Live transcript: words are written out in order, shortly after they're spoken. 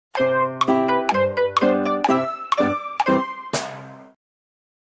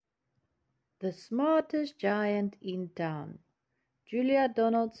The smartest giant in town. Julia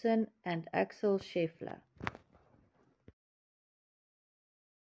Donaldson and Axel Scheffler.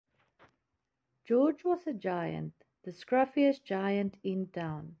 George was a giant, the scruffiest giant in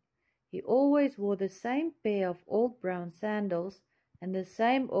town. He always wore the same pair of old brown sandals and the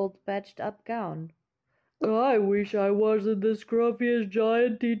same old patched-up gown. "I wish I wasn't the scruffiest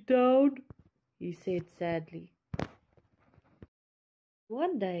giant in town," he said sadly.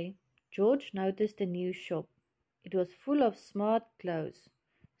 One day, George noticed a new shop. It was full of smart clothes.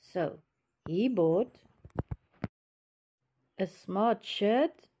 So, he bought a smart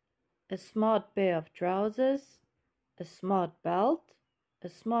shirt, a smart pair of trousers, a smart belt, a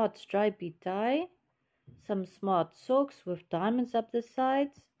smart stripy tie, some smart socks with diamonds up the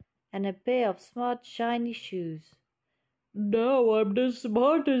sides, and a pair of smart shiny shoes. "Now I'm the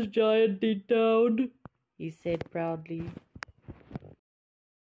smartest giant in town," he said proudly.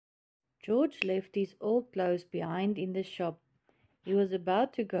 George left his old clothes behind in the shop. He was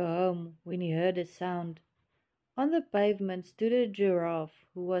about to go home when he heard a sound. On the pavement stood a giraffe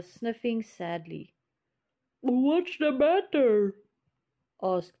who was sniffing sadly. "What's the matter?"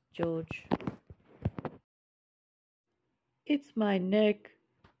 asked George. "It's my neck,"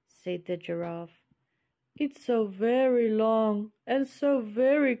 said the giraffe. "It's so very long and so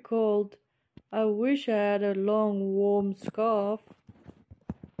very cold. I wish I had a long warm scarf."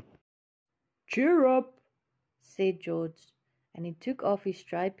 "Cheer up," said George, and he took off his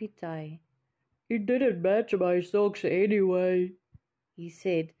stripy tie. "It didn't match my socks anyway," he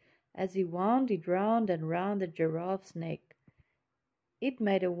said, as he wound it round and round the giraffe's neck. It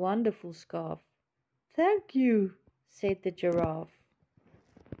made a wonderful scarf. "Thank you," said the giraffe.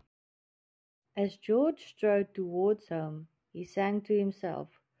 As George strode towards home, he sang to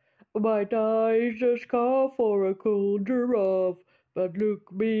himself, "My tie is a scarf for a cool giraffe, but look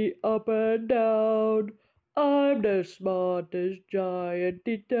me up and down. I'm the smartest giant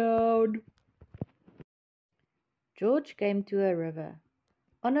in town." George came to a river.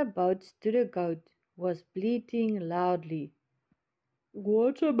 On a boat stood a goat who was bleating loudly.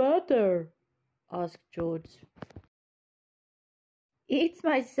 "What's the matter?" asked George. "It's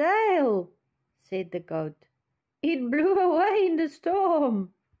my sail," said the goat. "It blew away in the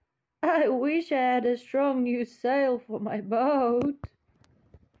storm. I wish I had a strong new sail for my boat."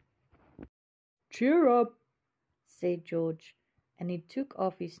 "Cheer up," said George, and he took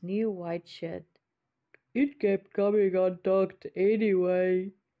off his new white shirt. "It kept coming untucked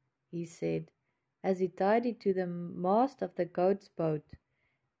anyway," he said, as he tied it to the mast of the goat's boat.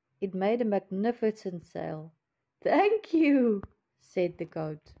 It made a magnificent sail. "Thank you," said the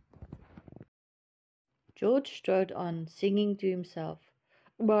goat. George strode on, singing to himself.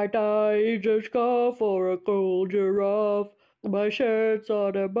 "My tie is a scarf for a cool giraffe. My shirt's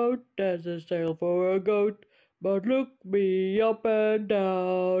on a boat as a sail for a goat. But look me up and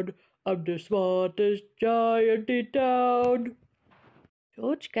down. I'm the smartest giant in town."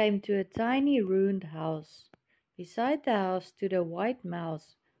 George came to a tiny ruined house. Beside the house stood a white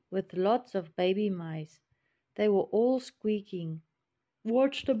mouse with lots of baby mice. They were all squeaking.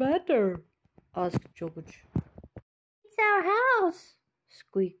 "What's the matter?" asked George. "It's our house,"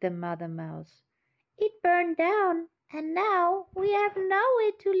 squeaked the mother mouse. "It burned down, and now we have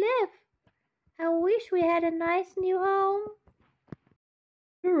nowhere to live. I wish we had a nice new home."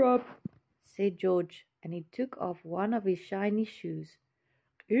 "Cheer up," said George, and he took off one of his shiny shoes.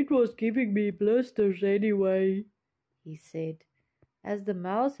 "It was giving me blisters anyway," he said, as the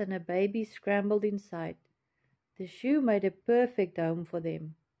mouse and her baby scrambled inside. The shoe made a perfect home for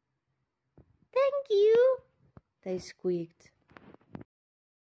them. "Thank you," they squeaked.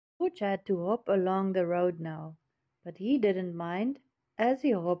 George had to hop along the road now, but he didn't mind. As he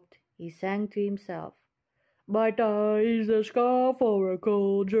hopped, he sang to himself. "My tie is a scarf for a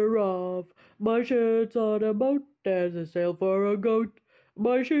cool giraffe. My shirt's on a boat as a sail for a goat.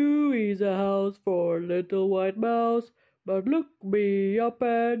 My shoe is a house for a little white mouse. But look me up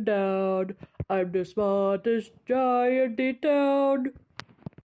and down. I'm the smartest giant in town."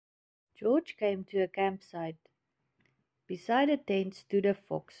 George came to a campsite. Beside a tent stood a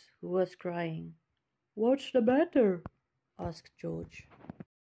fox who was crying. "What's the matter?" asked George.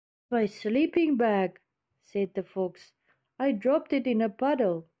 "My sleeping bag," said the fox. "I dropped it in a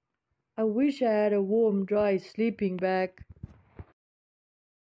puddle. I wish I had a warm, dry sleeping bag."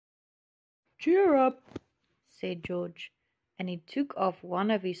 "Cheer up," said George, and he took off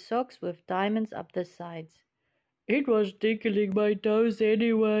one of his socks with diamonds up the sides. "It was tickling my toes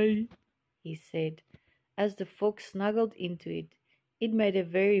anyway," he said, as the fox snuggled into it. It made a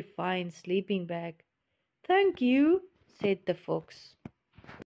very fine sleeping bag. "Thank you," said the fox.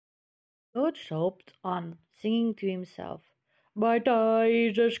 George hopped on, singing to himself. My tie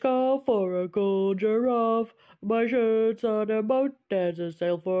is a scarf for a cool giraffe. My shirt's on a boat, there's a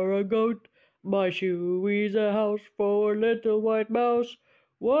sail for a goat. My shoe is a house for a little white mouse.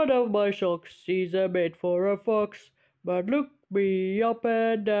 One of my socks is a bed for a fox. But look me up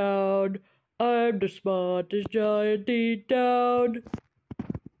and down, I'm the smartest giant in town.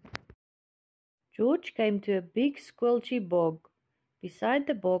 George came to a big squelchy bog. Beside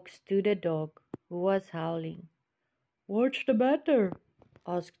the bog stood a dog, who was howling. What's the matter?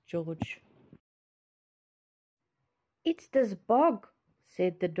 Asked George. It's this bog,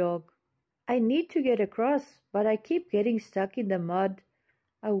 said the dog. I need to get across, but I keep getting stuck in the mud.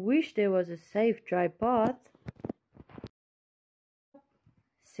 I wish there was a safe, dry path,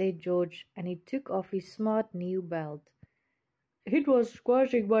 said George, and he took off his smart new belt. It was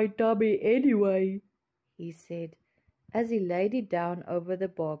squashing my tummy anyway, he said, as he laid it down over the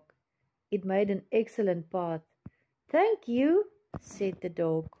bog. It made an excellent path. Thank you, said the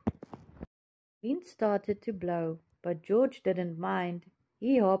dog. Wind started to blow, but George didn't mind.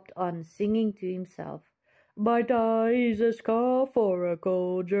 He hopped on, singing to himself. My tie is a scarf for a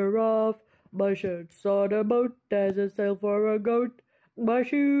cold giraffe. My shirt's on a boat, there's a sail for a goat. My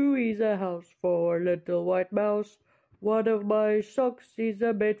shoe is a house for a little white mouse. One of my socks is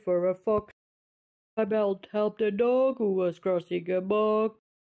a bed for a fox. My belt helped a dog who was crossing a bog.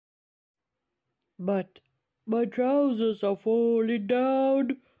 But my trousers are falling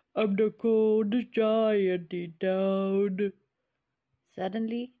down. I'm the coldest giant in town.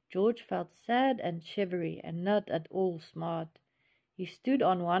 Suddenly, George felt sad and shivery and not at all smart. He stood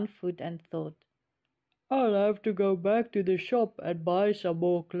on one foot and thought. I'll have to go back to the shop and buy some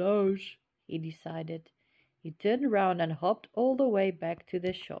more clothes, He decided. He turned round and hopped all the way back to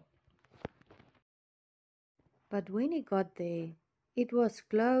the shop. But when he got there, it was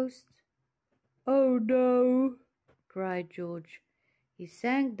closed. Oh no, cried George. He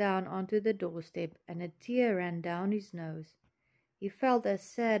sank down onto the doorstep and a tear ran down his nose. He felt as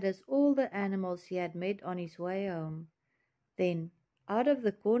sad as all the animals he had met on his way home. Then, out of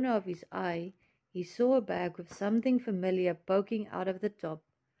the corner of his eye, he saw a bag with something familiar poking out of the top.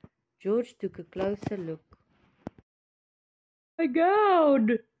 George took a closer look. my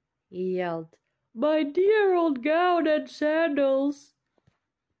gown! He yelled. My dear old gown and sandals!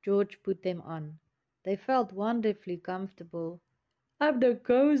 George put them on. They felt wonderfully comfortable. I'm the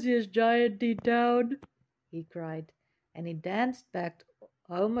coziest giant in town, he cried, and he danced back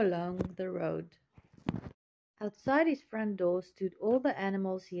home along the road. Outside his front door stood all the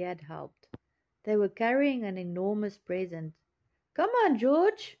animals he had helped. They were carrying an enormous present. Come on,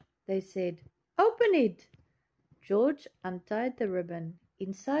 George, they said. Open it. George untied the ribbon.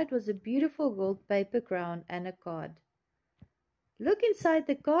 Inside was a beautiful gold paper crown and a card. Look inside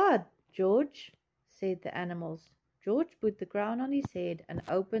the card, George, said the animals. George put the crown on his head and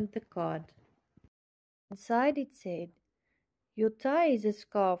opened the card. Inside it said, your tie is a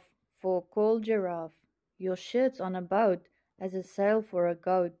scarf for a cold giraffe. Your shirt's on a boat as a sail for a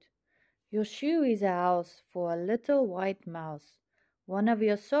goat. Your shoe is a house for a little white mouse. One of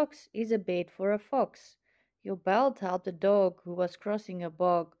your socks is a bed for a fox. Your belt helped a dog who was crossing a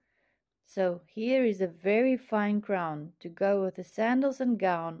bog. So here is a very fine crown to go with the sandals and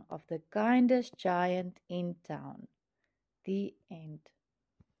gown of the kindest giant in town. The end.